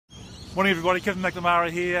Morning everybody, Kevin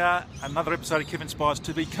McNamara here. Another episode of Kevin Inspires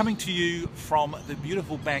TV coming to you from the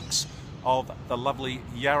beautiful banks of the lovely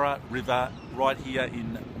Yarra River right here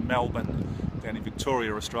in Melbourne, down in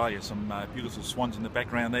Victoria, Australia. Some beautiful swans in the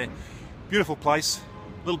background there. Beautiful place,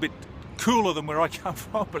 a little bit cooler than where I come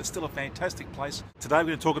from, but it's still a fantastic place. Today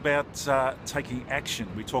we're going to talk about taking action.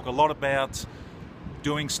 We talk a lot about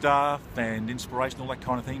doing stuff and inspiration, all that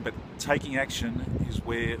kind of thing, but taking action is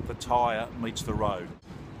where the tyre meets the road.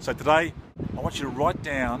 So today, I want you to write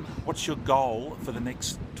down what's your goal for the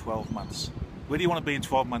next 12 months. Where do you want to be in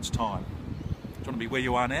 12 months' time? Do you want to be where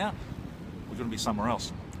you are now, or do you want to be somewhere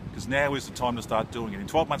else? Because now is the time to start doing it. In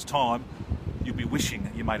 12 months' time, you'll be wishing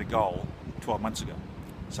that you made a goal 12 months ago.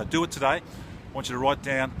 So do it today. I want you to write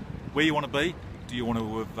down where you want to be. Do you want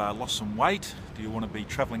to have lost some weight? Do you want to be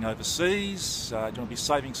travelling overseas? Do you want to be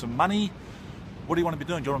saving some money? What do you want to be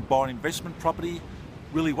doing? Do you want to buy an investment property?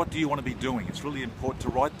 Really, what do you want to be doing? It's really important to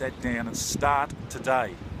write that down and start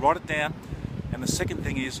today. Write it down. And the second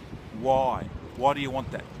thing is, why? Why do you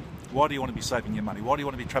want that? Why do you want to be saving your money? Why do you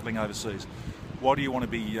want to be travelling overseas? Why do you want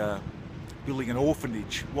to be building an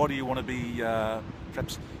orphanage? Why do you want to be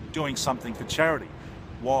perhaps doing something for charity?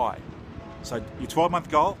 Why? So your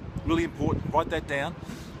 12-month goal, really important. Write that down.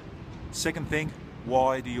 Second thing,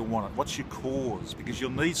 why do you want it? What's your cause? Because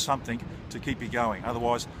you'll need something to keep you going.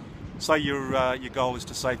 Otherwise, say your goal is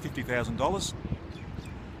to save $50,000,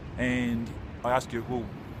 and I ask you, well,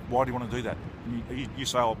 why do you want to do that? And you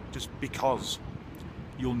say, oh, just because.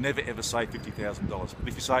 You'll never ever save $50,000. But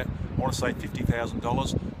if you say, I want to save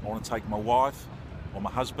 $50,000, I want to take my wife or my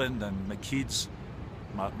husband and my kids,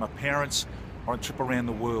 my parents on a trip around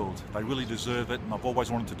the world. They really deserve it, and I've always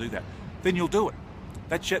wanted to do that. Then you'll do it.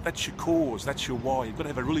 That's your cause, that's your why. You've got to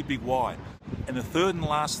have a really big why. And the third and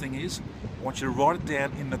last thing is, I want you to write it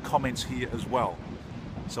down in the comments here as well.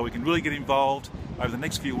 So we can really get involved. Over the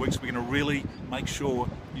next few weeks, we're going to really make sure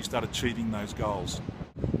you start achieving those goals.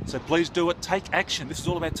 So please do it, take action. This is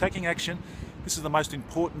all about taking action. This is the most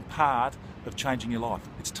important part of changing your life.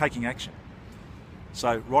 It's taking action.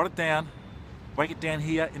 So write it down, break it down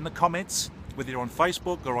here in the comments, whether you're on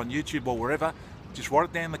Facebook or on YouTube or wherever. Just write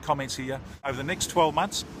it down in the comments here. Over the next 12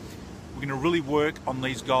 months, we're going to really work on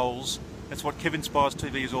these goals. That's what Kevin Inspires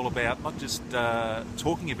TV is all about, not just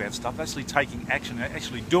talking about stuff, actually taking action,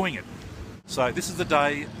 actually doing it. So this is the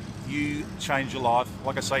day you change your life.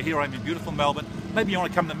 Like I say, here I am in beautiful Melbourne. Maybe you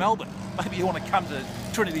want to come to Melbourne. Maybe you want to come to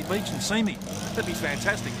Trinity Beach and see me. That'd be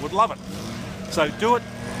fantastic. Would love it. So do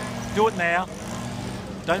it now.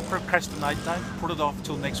 Don't procrastinate. Don't put it off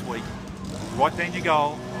till next week. Write down your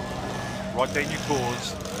goal. Write down your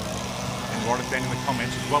cause. And write it down in the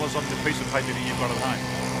comments, as well as on the piece of paper that you've got at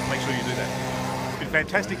home. Make sure you do that. It's been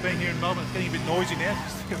fantastic being here in Melbourne. It's getting a bit noisy now.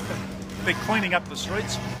 They're cleaning up the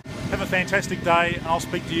streets. Have a fantastic day, and I'll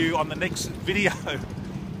speak to you on the next video.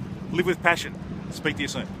 Live with passion. Speak to you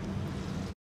soon.